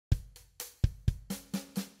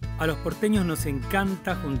A los porteños nos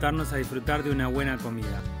encanta juntarnos a disfrutar de una buena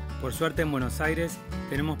comida. Por suerte en Buenos Aires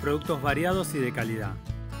tenemos productos variados y de calidad.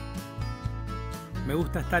 Me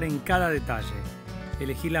gusta estar en cada detalle,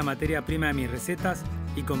 elegir la materia prima de mis recetas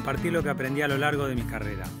y compartir lo que aprendí a lo largo de mi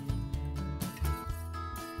carrera.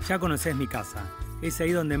 Ya conocés mi casa, es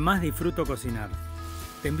ahí donde más disfruto cocinar.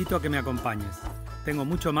 Te invito a que me acompañes, tengo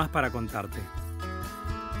mucho más para contarte.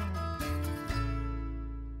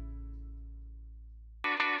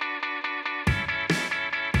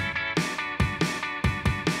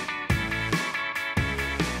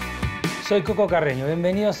 Soy Coco Carreño,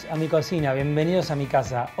 bienvenidos a mi cocina, bienvenidos a mi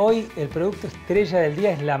casa. Hoy el producto estrella del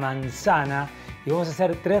día es la manzana y vamos a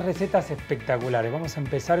hacer 3 recetas espectaculares. Vamos a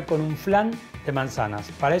empezar con un flan de manzanas.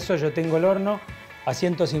 Para eso yo tengo el horno a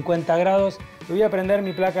 150 grados. Y voy a prender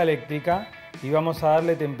mi placa eléctrica y vamos a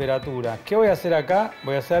darle temperatura. ¿Qué voy a hacer acá?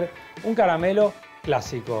 Voy a hacer un caramelo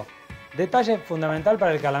clásico. Detalle fundamental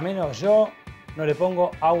para el caramelo, yo no le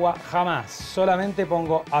pongo agua jamás. Solamente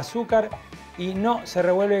pongo azúcar y no se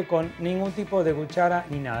revuelve con ningún tipo de cuchara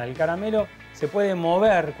ni nada. El caramelo se puede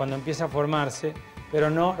mover cuando empieza a formarse, pero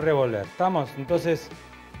no revolver. ¿Estamos? Entonces,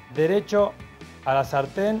 derecho a la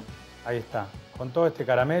sartén. Ahí está, con todo este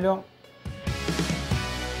caramelo.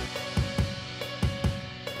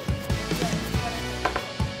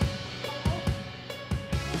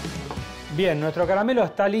 Bien, nuestro caramelo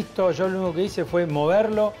está listo. Yo lo único que hice fue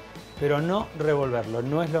moverlo, pero no revolverlo.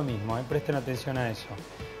 No es lo mismo, presten atención a eso.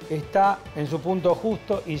 Está en su punto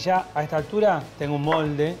justo y ya a esta altura tengo un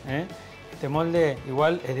molde. Este molde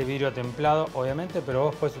igual es de vidrio templado, obviamente, pero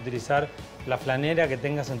vos puedes utilizar la flanera que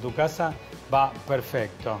tengas en tu casa. Va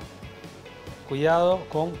perfecto. Cuidado,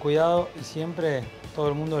 con cuidado y siempre todo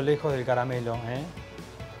el mundo lejos del caramelo.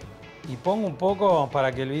 Y pongo un poco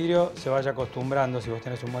para que el vidrio se vaya acostumbrando, si vos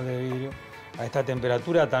tenés un molde de vidrio, a esta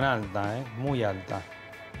temperatura tan alta, muy alta.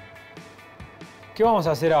 ¿Qué vamos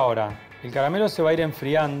a hacer ahora? El caramelo se va a ir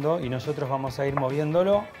enfriando y nosotros vamos a ir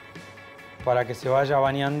moviéndolo para que se vaya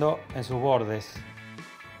bañando en sus bordes.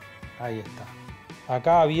 Ahí está.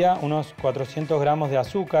 Acá había unos 400 gramos de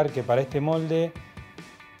azúcar que para este molde,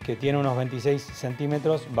 que tiene unos 26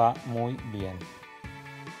 centímetros, va muy bien.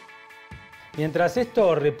 Mientras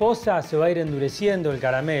esto reposa, se va a ir endureciendo el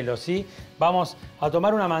caramelo, ¿sí? Vamos a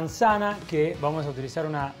tomar una manzana, que vamos a utilizar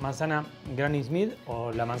una manzana Granny Smith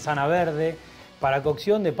o la manzana verde. Para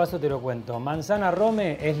cocción, de paso te lo cuento, manzana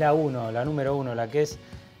Rome es la número 1, la que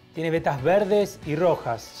tiene vetas verdes y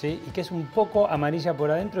rojas, ¿sí? Y que es un poco amarilla por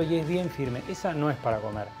adentro y es bien firme. Esa no es para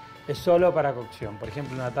comer, es solo para cocción. Por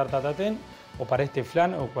ejemplo, una tarta tatén o para este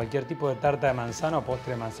flan o cualquier tipo de tarta de manzana o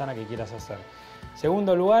postre de manzana que quieras hacer.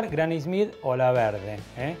 Segundo lugar, Granny Smith o la verde.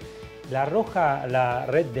 La roja, la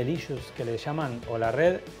Red Delicious que le llaman, o la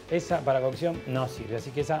Red, esa para cocción no sirve, así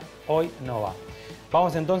que esa hoy no va.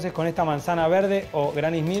 Vamos entonces con esta manzana verde o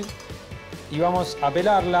Granny Smith y vamos a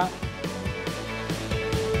pelarla.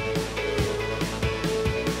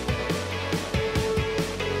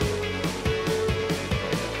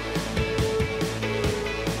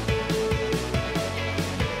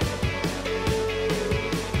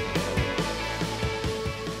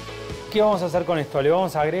 ¿Qué vamos a hacer con esto? Le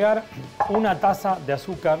vamos a agregar una taza de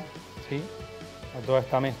azúcar, ¿sí?, a toda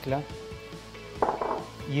esta mezcla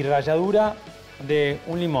y ralladura de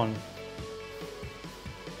un limón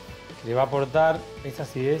que le va a aportar esa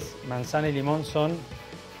acidez. Manzana y limón son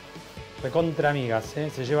recontra amigas,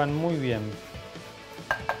 se llevan muy bien.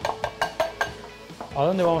 ¿A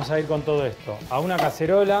dónde vamos a ir con todo esto? A una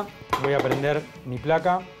cacerola. Voy a prender mi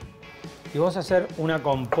placa y vamos a hacer una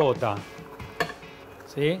compota,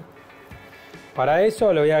 ¿sí? Para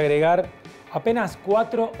eso le voy a agregar apenas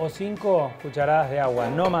 4 o 5 cucharadas de agua,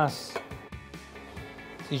 no más.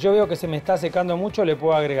 Si yo veo que se me está secando mucho, le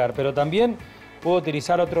puedo agregar, pero también puedo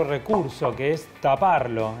utilizar otro recurso, que es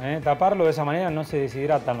taparlo. Taparlo, de esa manera no se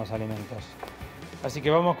deshidratan los alimentos. Así que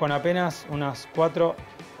vamos con apenas unas 4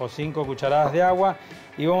 o 5 cucharadas de agua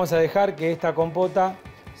y vamos a dejar que esta compota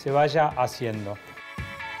se vaya haciendo.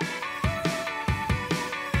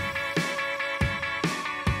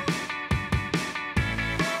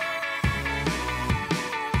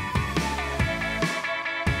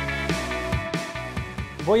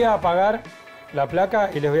 Voy a apagar la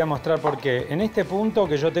placa y les voy a mostrar por qué. En este punto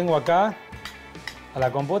que yo tengo acá, a la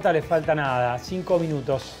compota le falta nada, 5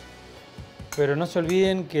 minutos. Pero no se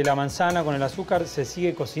olviden que la manzana con el azúcar se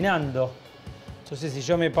sigue cocinando. Entonces si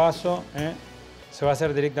yo me paso, se va a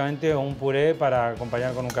hacer directamente un puré para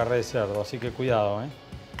acompañar con un carré de cerdo. Así que cuidado.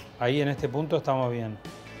 Ahí en este punto estamos bien.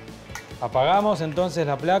 Apagamos entonces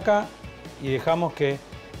la placa y dejamos que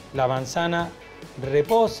la manzana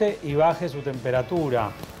repose y baje su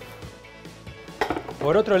temperatura.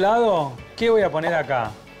 Por otro lado, ¿qué voy a poner acá?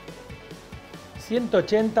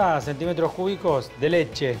 180 centímetros cúbicos de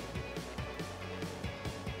leche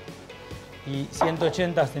y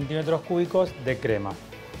 180 centímetros cúbicos de crema.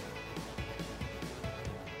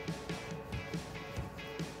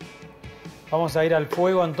 Vamos a ir al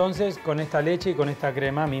fuego entonces con esta leche y con esta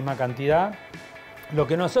crema, misma cantidad. Lo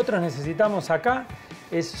que nosotros necesitamos acá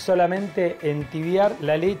es solamente entibiar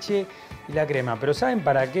la leche y la crema. Pero ¿saben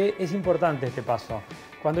para qué? Es importante este paso.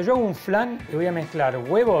 Cuando yo hago un flan y voy a mezclar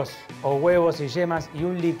huevos y yemas y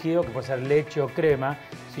un líquido, que puede ser leche o crema,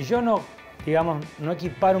 si yo no, digamos, no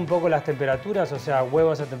equiparo un poco las temperaturas, o sea,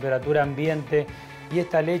 huevos a temperatura ambiente y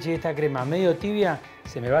esta leche y esta crema medio tibia,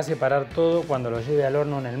 se me va a separar todo cuando lo lleve al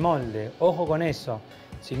horno en el molde. Ojo con eso,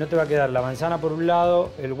 si no te va a quedar la manzana por un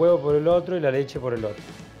lado, el huevo por el otro y la leche por el otro.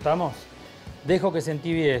 ¿Estamos? Dejo que se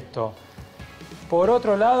entibie esto. Por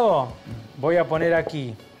otro lado, voy a poner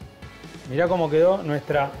aquí, mirá cómo quedó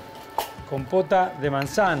nuestra compota de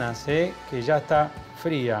manzanas, que ya está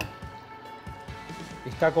fría.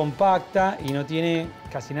 Está compacta y no tiene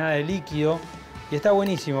casi nada de líquido. Y está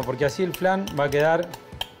buenísimo porque así el flan va a quedar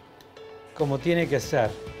como tiene que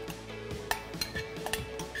ser.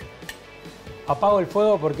 Apago el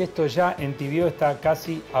fuego porque esto ya entibió, está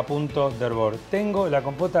casi a punto de hervor. Tengo la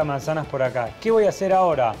compota de manzanas por acá. ¿Qué voy a hacer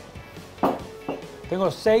ahora? Tengo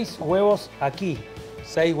 6 huevos aquí.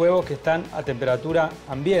 6 huevos que están a temperatura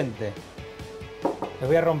ambiente. Les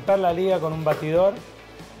voy a romper la liga con un batidor.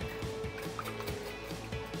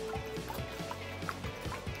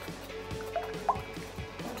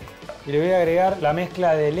 Y le voy a agregar la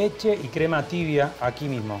mezcla de leche y crema tibia aquí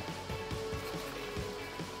mismo.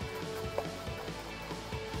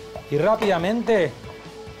 Y rápidamente,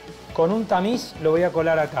 con un tamiz, lo voy a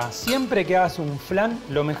colar acá. Siempre que hagas un flan,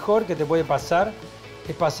 lo mejor que te puede pasar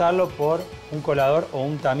es pasarlo por un colador o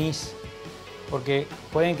un tamiz. Porque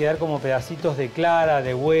pueden quedar como pedacitos de clara,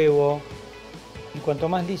 de huevo. Y cuanto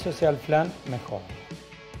más liso sea el flan, mejor.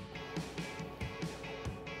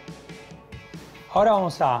 Ahora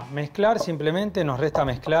vamos a mezclar, simplemente nos resta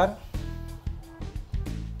mezclar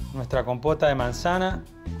nuestra compota de manzana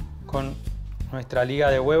con nuestra liga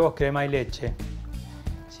de huevos, crema y leche.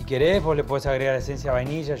 Si querés, vos le podés agregar esencia de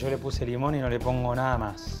vainilla, yo le puse limón y no le pongo nada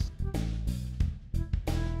más.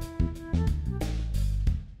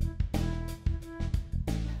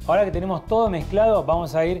 Ahora que tenemos todo mezclado,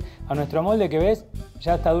 vamos a ir a nuestro molde que ves,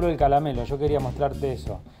 ya está duro el caramelo, yo quería mostrarte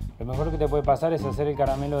eso. Lo mejor que te puede pasar es hacer el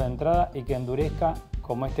caramelo de entrada y que endurezca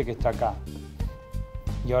como este que está acá.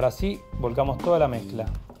 Y ahora sí, volcamos toda la mezcla.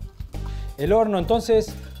 El horno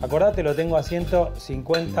entonces, acordate, lo tengo a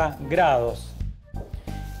 150 grados.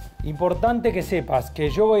 Importante que sepas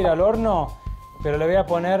que yo voy a ir al horno, pero le voy a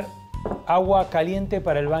poner agua caliente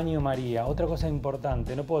para el baño María. Otra cosa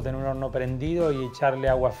importante, no puedo tener un horno prendido y echarle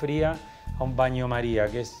agua fría a un baño María,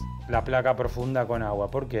 que es la placa profunda con agua.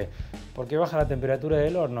 ¿Por qué? Porque baja la temperatura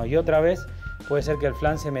del horno y otra vez puede ser que el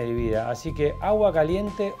flan se me divida. Así que agua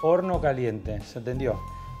caliente, horno caliente. ¿Se entendió?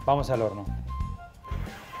 Vamos al horno.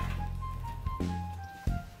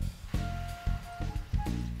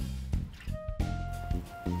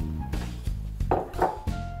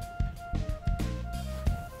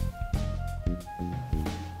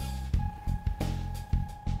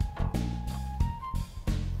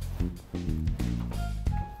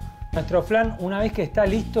 Nuestro flan, una vez que está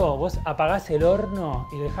listo, vos apagás el horno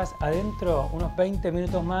y dejás adentro unos 20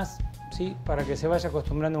 minutos más, ¿sí? Para que se vaya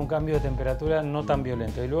acostumbrando a un cambio de temperatura no tan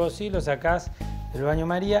violento. Y luego sí, lo sacás del baño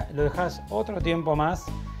María, lo dejás otro tiempo más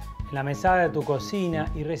en la mesada de tu cocina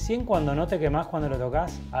y recién cuando no te quemás cuando lo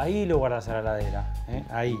tocas, ahí lo guardas a la heladera,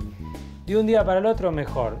 ahí. De un día para el otro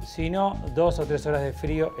mejor, si no, 2 o 3 horas de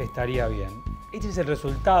frío estaría bien. Este es el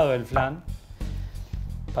resultado del flan.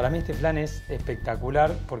 Para mí este flan es espectacular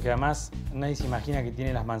porque además nadie se imagina que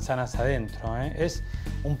tiene las manzanas adentro, Es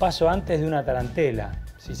un paso antes de una tarantela,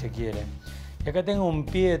 si se quiere. Y acá tengo un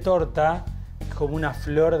pie de torta, como una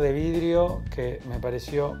flor de vidrio que me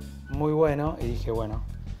pareció muy bueno y dije, bueno,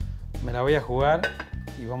 me la voy a jugar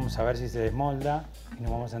y vamos a ver si se desmolda y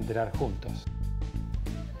nos vamos a enterar juntos.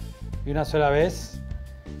 Y una sola vez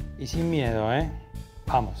y sin miedo,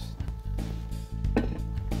 Vamos.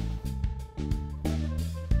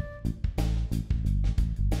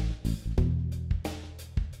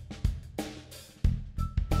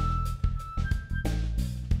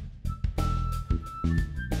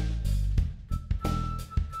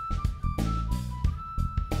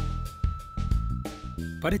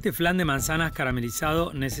 Para este flan de manzanas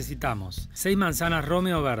caramelizado necesitamos 6 manzanas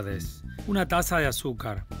romeo verdes, una taza de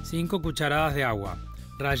azúcar, 5 cucharadas de agua,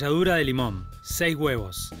 ralladura de limón, 6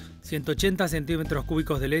 huevos, 180 centímetros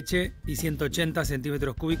cúbicos de leche y 180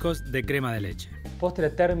 centímetros cúbicos de crema de leche.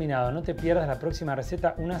 Postre terminado, no te pierdas la próxima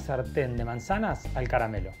receta, una sartén de manzanas al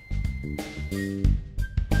caramelo.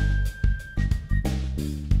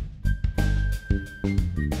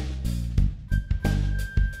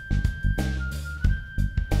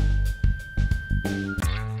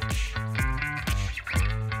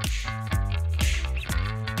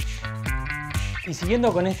 Y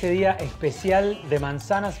siguiendo con este día especial de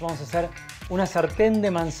manzanas, vamos a hacer una sartén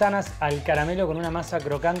de manzanas al caramelo con una masa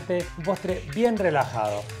crocante, un postre bien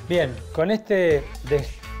relajado. Bien, con este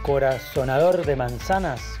descorazonador de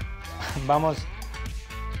manzanas vamos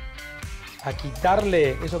a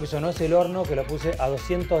quitarle eso que sonó, es el horno que lo puse a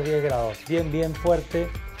 210 grados, bien fuerte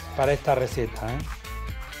para esta receta, ¿eh?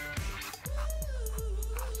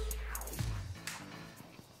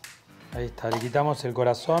 Ahí está, le quitamos el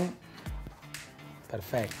corazón.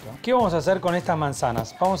 Perfecto. ¿Qué vamos a hacer con estas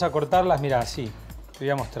manzanas? Vamos a cortarlas, mira, así. Te voy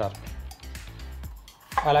a mostrar.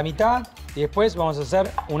 A la mitad y después vamos a hacer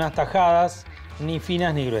unas tajadas, ni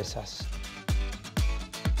finas ni gruesas.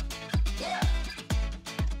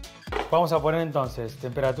 Vamos a poner entonces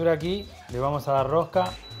temperatura aquí, le vamos a dar rosca.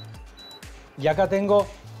 Y acá tengo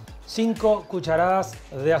 5 cucharadas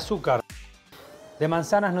de azúcar. De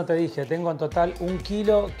manzanas no te dije, tengo en total 1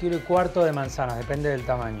 kilo, kilo y cuarto de manzanas, depende del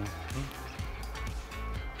tamaño.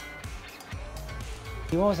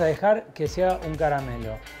 Y vamos a dejar que sea un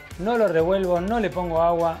caramelo. No lo revuelvo, no le pongo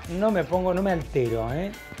agua, no me altero,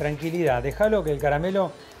 ¿eh? Tranquilidad, déjalo que el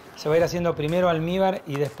caramelo se va a ir haciendo primero almíbar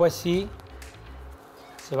y después sí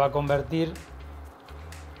se va a convertir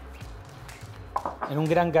en un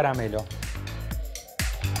gran caramelo.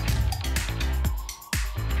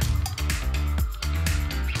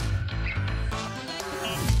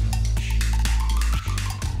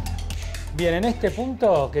 Bien, en este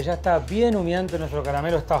punto, que ya está bien humeante nuestro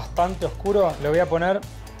caramelo, está bastante oscuro, le voy a poner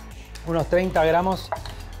unos 30 gramos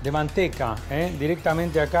de manteca,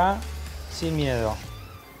 directamente acá, sin miedo.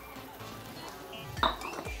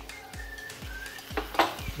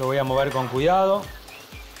 Lo voy a mover con cuidado,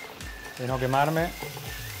 de no quemarme.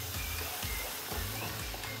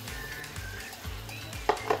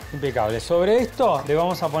 Impecable. Sobre esto le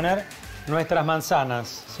vamos a poner nuestras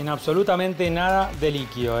manzanas, sin absolutamente nada de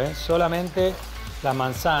líquido, solamente las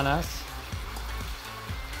manzanas.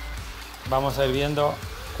 Vamos a ir viendo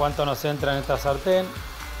cuánto nos entra en esta sartén.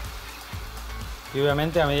 Y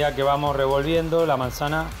obviamente a medida que vamos revolviendo, la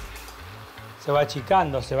manzana se va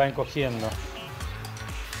achicando, se va encogiendo.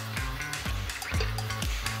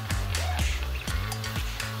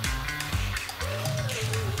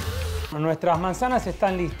 Nuestras manzanas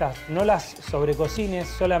están listas, no las sobrecocines,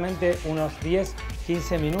 solamente unos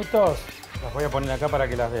 10-15 minutos. Las voy a poner acá para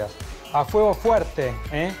que las veas. A fuego fuerte,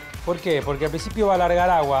 ¿Por qué? Porque al principio va a largar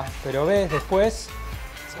agua, pero ves, después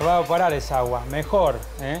se va a evaporar esa agua. Mejor,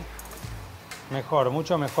 Mejor,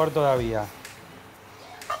 mucho mejor todavía.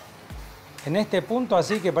 En este punto,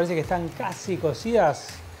 así que parece que están casi cocidas,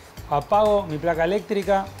 apago mi placa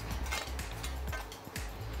eléctrica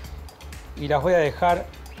y las voy a dejar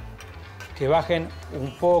que bajen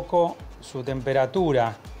un poco su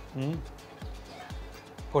temperatura.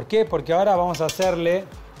 ¿Por qué? Porque ahora vamos a hacerle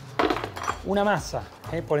una masa.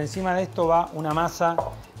 Por encima de esto va una masa,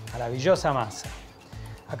 maravillosa masa.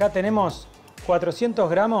 Acá tenemos 400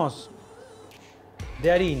 gramos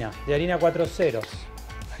de harina 4 ceros,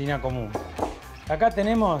 harina común. Acá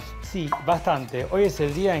tenemos, sí, bastante. Hoy es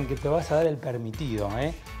el día en que te vas a dar el permitido,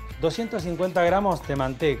 250 gramos de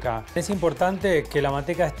manteca. Es importante que la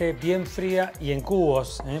manteca esté bien fría y en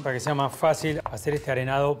cubos, para que sea más fácil hacer este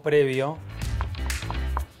arenado previo.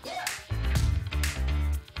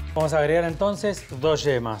 Vamos a agregar entonces 2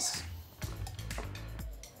 yemas.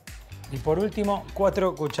 Y por último,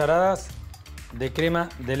 4 cucharadas de crema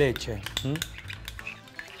de leche.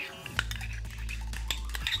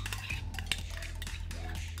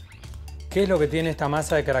 ¿Qué es lo que tiene esta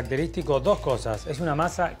masa de característico? 2 cosas. Es una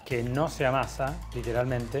masa que no se amasa,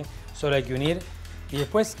 literalmente. Solo hay que unir. Y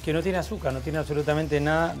después que no tiene azúcar, no tiene absolutamente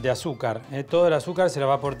nada de azúcar. Todo el azúcar se lo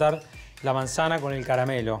va a aportar la manzana con el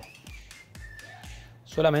caramelo.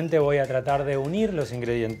 Solamente voy a tratar de unir los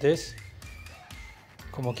ingredientes,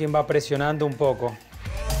 como quien va presionando un poco.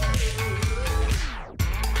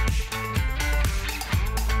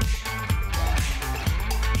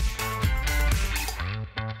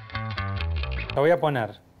 La voy a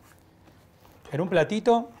poner en un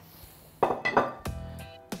platito,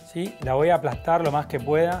 ¿sí? La voy a aplastar lo más que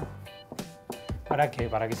pueda. ¿Para qué?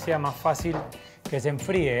 Para que sea más fácil que se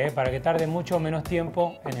enfríe, para que tarde mucho menos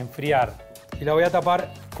tiempo en enfriar. Y la voy a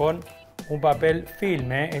tapar con un papel film,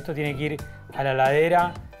 ¿eh? Esto tiene que ir a la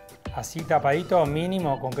heladera así tapadito,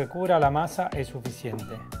 mínimo, con que cubra la masa es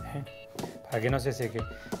suficiente, ¿eh? Para que no se seque.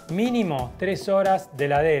 Mínimo 3 horas de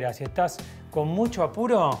heladera. Si estás con mucho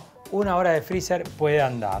apuro, 1 hora de freezer puede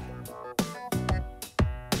andar.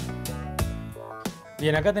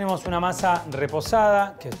 Bien, acá tenemos una masa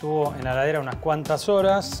reposada que estuvo en la heladera unas cuantas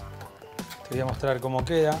horas. Te voy a mostrar cómo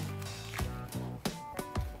queda.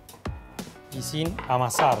 Y sin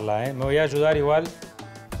amasarla, ¿eh? Me voy a ayudar igual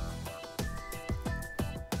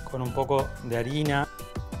con un poco de harina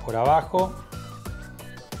por abajo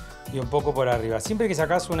y un poco por arriba. Siempre que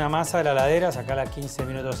sacas una masa de la heladera, sacala 15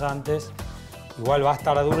 minutos antes. Igual va a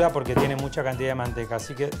estar dura porque tiene mucha cantidad de manteca,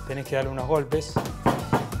 así que tenés que darle unos golpes.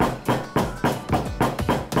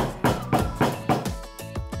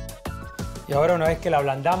 Y ahora, una vez que la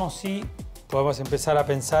ablandamos, sí, podemos empezar a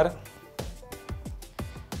pensar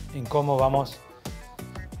en cómo vamos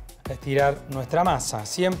a estirar nuestra masa.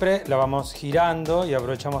 Siempre la vamos girando y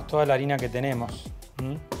aprovechamos toda la harina que tenemos.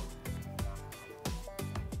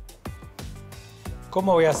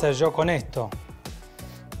 ¿Cómo voy a hacer yo con esto?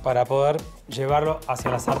 Para poder llevarlo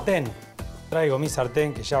hacia la sartén. Traigo mi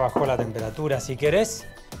sartén que ya bajó la temperatura. Si querés,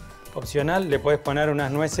 opcional, le podés poner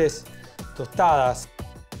unas nueces tostadas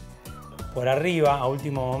por arriba a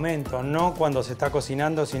último momento. No cuando se está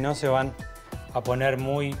cocinando, si no se van a poner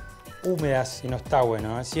muy húmedas y no está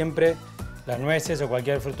bueno, ¿eh? Siempre las nueces o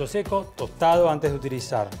cualquier fruto seco tostado antes de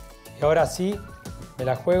utilizar. Y ahora sí, me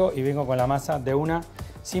la juego y vengo con la masa de una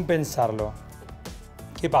sin pensarlo.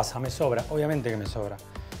 ¿Qué pasa? Me sobra, obviamente que me sobra.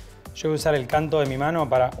 Yo voy a usar el canto de mi mano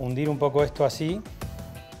para hundir un poco esto así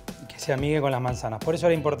y que se amigue con las manzanas. Por eso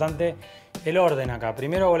era importante el orden acá.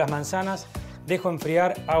 Primero hago las manzanas, dejo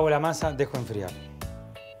enfriar, hago la masa, dejo enfriar.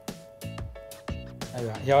 Ahí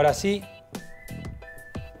va. Y ahora sí,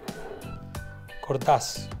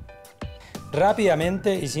 cortás.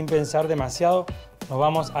 Rápidamente y sin pensar demasiado nos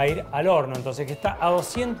vamos a ir al horno. Entonces, que está a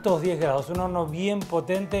 210 grados, un horno bien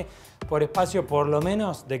potente por espacio por lo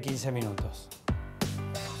menos de 15 minutos.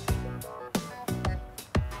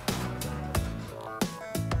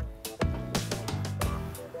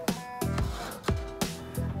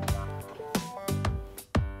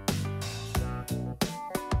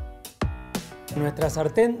 Nuestra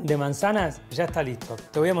sartén de manzanas ya está listo.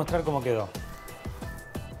 Te voy a mostrar cómo quedó.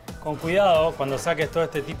 Con cuidado cuando saques todo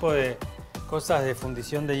este tipo de cosas de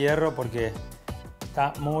fundición de hierro porque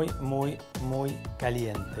está muy, muy, muy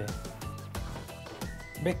caliente.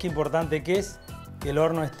 ¿Ves qué importante que es que el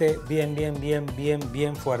horno esté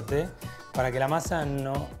bien fuerte para que la masa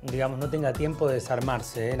no, digamos, no tenga tiempo de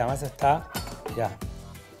desarmarse, ¿eh? La masa está, ya,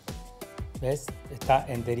 ¿ves? Está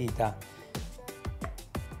enterita.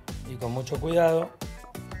 Y con mucho cuidado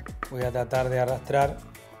voy a tratar de arrastrar,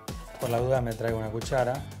 por la duda me traigo una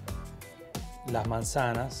cuchara, las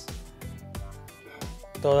manzanas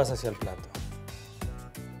todas hacia el plato.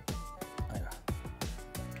 Ahí va.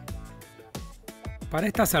 Para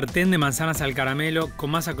esta sartén de manzanas al caramelo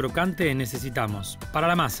con masa crocante necesitamos, para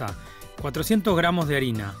la masa, 400 gramos de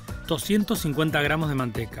harina, 250 gramos de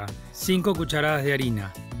manteca, 5 cucharadas de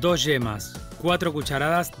harina, 2 yemas, 4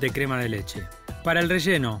 cucharadas de crema de leche. Para el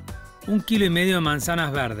relleno, 1,5 kg de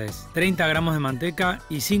manzanas verdes, 30 gramos de manteca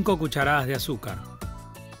y 5 cucharadas de azúcar.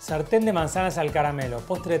 Sartén de manzanas al caramelo,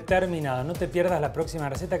 postre terminado. No te pierdas la próxima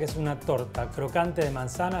receta, que es una torta crocante de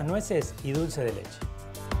manzanas, nueces y dulce de leche.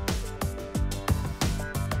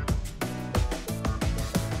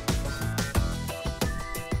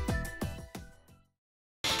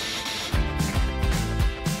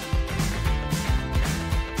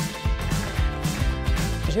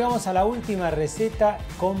 Llegamos a la última receta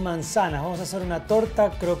con manzanas. Vamos a hacer una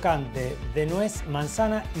torta crocante de nuez,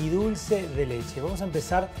 manzana y dulce de leche. Vamos a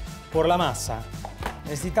empezar por la masa.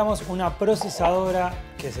 Necesitamos una procesadora,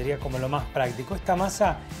 que sería como lo más práctico. Esta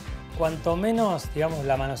masa, cuanto menos, digamos,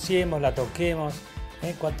 la manoseemos, la toquemos,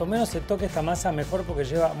 cuanto menos se toque esta masa, mejor, porque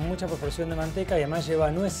lleva mucha proporción de manteca y además lleva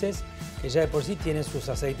nueces, que ya de por sí tienen sus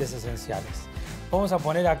aceites esenciales. Vamos a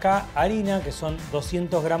poner acá harina, que son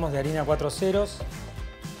 200 gramos de harina 4 ceros,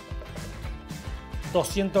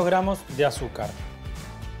 200 gramos de azúcar.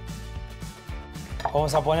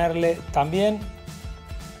 Vamos a ponerle también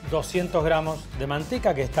 200 gramos de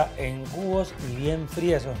manteca, que está en cubos y bien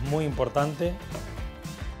fría, eso es muy importante.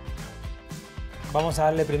 Vamos a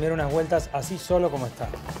darle primero unas vueltas así solo como está.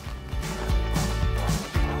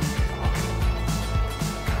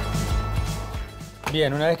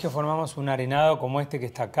 Bien, una vez que formamos un arenado como este que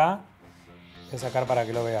está acá, voy a sacar para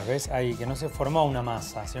que lo veas, ¿ves? Ahí, que no se formó una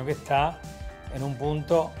masa, sino que está en un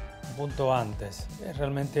punto un punto antes. Es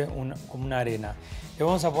realmente como una arena. Le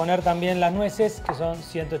vamos a poner también las nueces, que son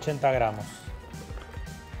 180 gramos.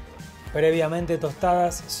 Previamente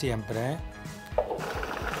tostadas siempre, ¿eh?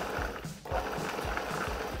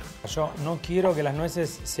 Yo no quiero que las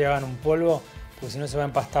nueces se hagan un polvo, porque si no se va a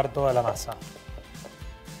empastar toda la masa.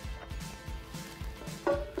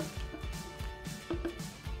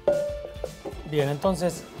 Bien,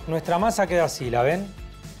 entonces nuestra masa queda así, ¿la ven?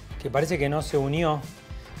 Que parece que no se unió,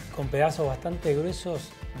 con pedazos bastante gruesos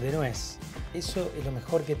de nuez. Eso es lo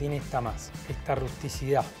mejor que tiene esta masa, esta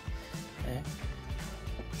rusticidad, ¿eh?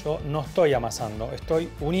 Yo no estoy amasando, estoy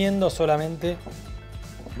uniendo solamente.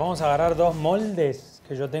 Vamos a agarrar dos moldes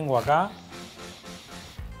que yo tengo acá.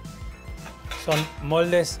 Son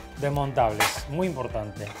moldes desmontables, muy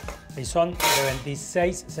importante. Y son de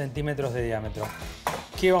 26 centímetros de diámetro.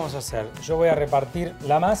 ¿Qué vamos a hacer? Yo voy a repartir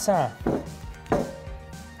la masa.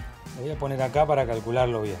 Lo voy a poner acá para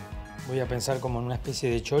calcularlo bien. Voy a pensar como en una especie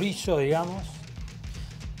de chorizo, digamos.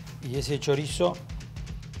 Y ese chorizo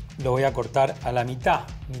lo voy a cortar a la mitad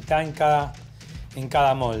en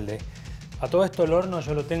cada molde. A todo esto el horno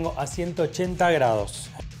yo lo tengo a 180 grados,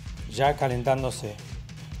 ya calentándose.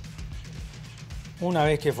 Una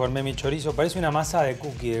vez que formé mi chorizo, parece una masa de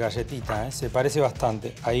cookie, de galletita, ¿eh? Se parece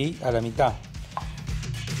bastante, ahí a la mitad.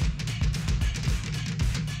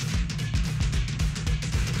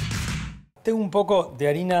 Tengo un poco de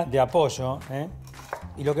harina de apoyo, ¿eh?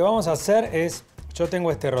 Y lo que vamos a hacer es, yo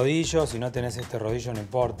tengo este rodillo, si no tenés este rodillo no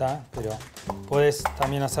importa, pero puedes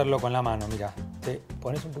también hacerlo con la mano, mira. Te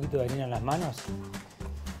pones un poquito de harina en las manos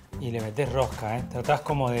y le metés rosca, ¿eh? Tratás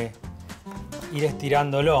como de ir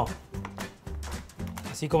estirándolo,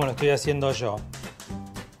 así como lo estoy haciendo yo.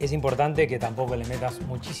 Es importante que tampoco le metas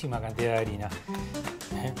muchísima cantidad de harina,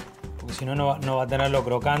 ¿eh? Porque si no, no va a tener lo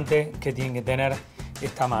crocante que tiene que tener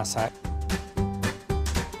esta masa.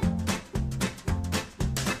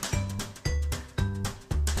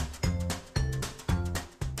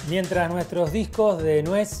 Mientras nuestros discos de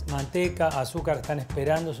nuez, manteca, azúcar están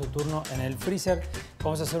esperando su turno en el freezer,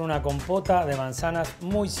 vamos a hacer una compota de manzanas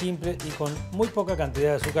muy simple y con muy poca cantidad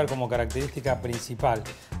de azúcar como característica principal.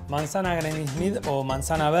 Manzana Granny Smith o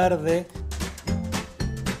manzana verde.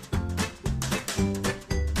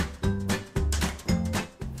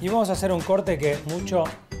 Y vamos a hacer un corte que mucho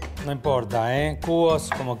no importa, ¿eh? Cubos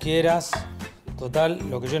como quieras. Total,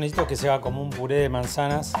 lo que yo necesito es que se haga como un puré de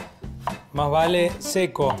manzanas. Más vale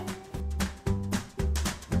seco.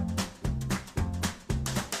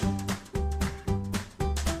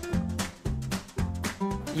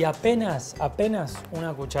 Y apenas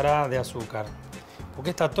una cucharada de azúcar.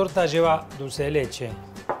 Porque esta torta lleva dulce de leche,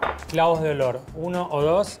 clavos de olor, 1 o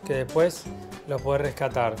 2 que después los podés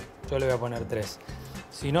rescatar. Yo le voy a poner 3.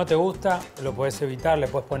 Si no te gusta, lo podés evitar, le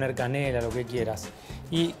podés poner canela, lo que quieras.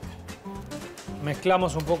 Y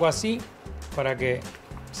mezclamos un poco así para que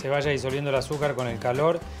se vaya disolviendo el azúcar con el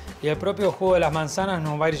calor y el propio jugo de las manzanas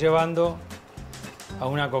nos va a ir llevando a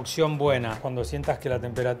una cocción buena. Cuando sientas que la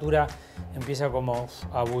temperatura empieza como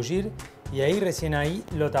a bullir y recién ahí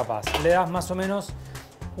lo tapas. Le das más o menos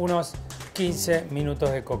unos 15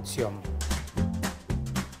 minutos de cocción.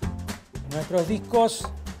 Nuestros discos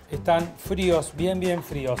están fríos, bien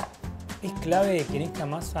fríos. Es clave que en esta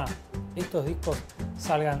masa estos discos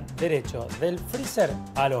salgan derechos del freezer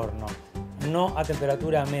al horno. No a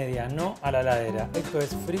temperatura media, no a la heladera. Esto es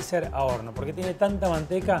freezer a horno, porque tiene tanta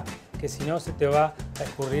manteca que si no se te va a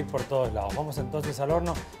escurrir por todos lados. Vamos entonces al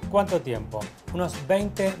horno. ¿Cuánto tiempo? Unos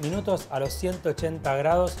 20 minutos a los 180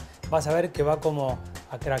 grados. Vas a ver que va como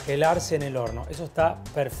a craquelarse en el horno. Eso está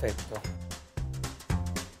perfecto.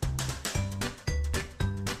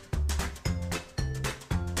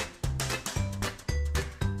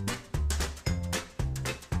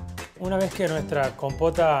 Una vez que nuestra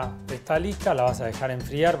compota está lista, la vas a dejar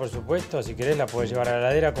enfriar, por supuesto. Si querés la puedes llevar a la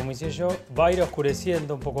heladera, como hice yo. Va a ir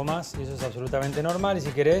oscureciendo un poco más y eso es absolutamente normal. Y si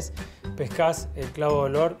querés, pescás el clavo de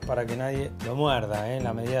olor para que nadie lo muerda, en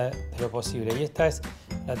la medida de lo posible. Y esta es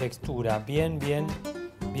la textura, bien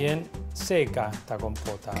seca esta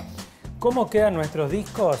compota. ¿Cómo quedan nuestros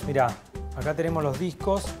discos? Mirá, acá tenemos los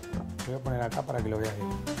discos. Lo voy a poner acá para que lo veas bien.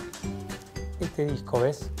 Este disco,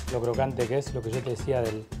 ¿ves? Lo crocante que es, lo que yo te decía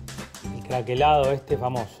del craquelado este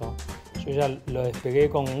famoso. Yo ya lo despegué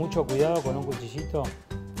con mucho cuidado con un cuchillito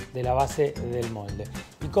de la base del molde.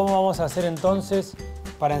 ¿Y cómo vamos a hacer entonces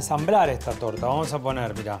para ensamblar esta torta? Vamos a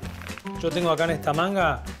poner, mirá, yo tengo acá en esta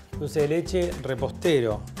manga dulce de leche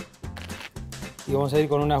repostero. Y vamos a ir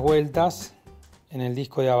con unas vueltas en el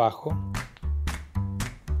disco de abajo.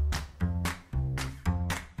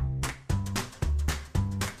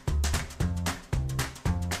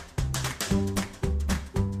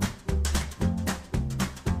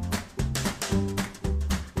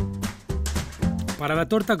 Para la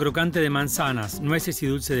torta crocante de manzanas, nueces y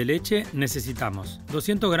dulce de leche necesitamos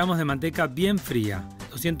 200 gramos de manteca bien fría,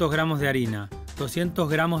 200 gramos de harina, 200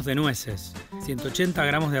 gramos de nueces, 180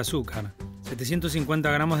 gramos de azúcar,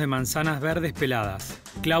 750 gramos de manzanas verdes peladas,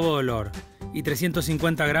 clavo de olor y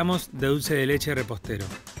 350 gramos de dulce de leche repostero.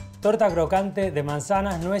 Torta crocante de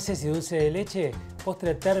manzanas, nueces y dulce de leche,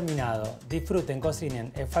 postre terminado. Disfruten,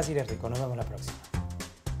 cocinen, es fácil y rico. Nos vemos la próxima.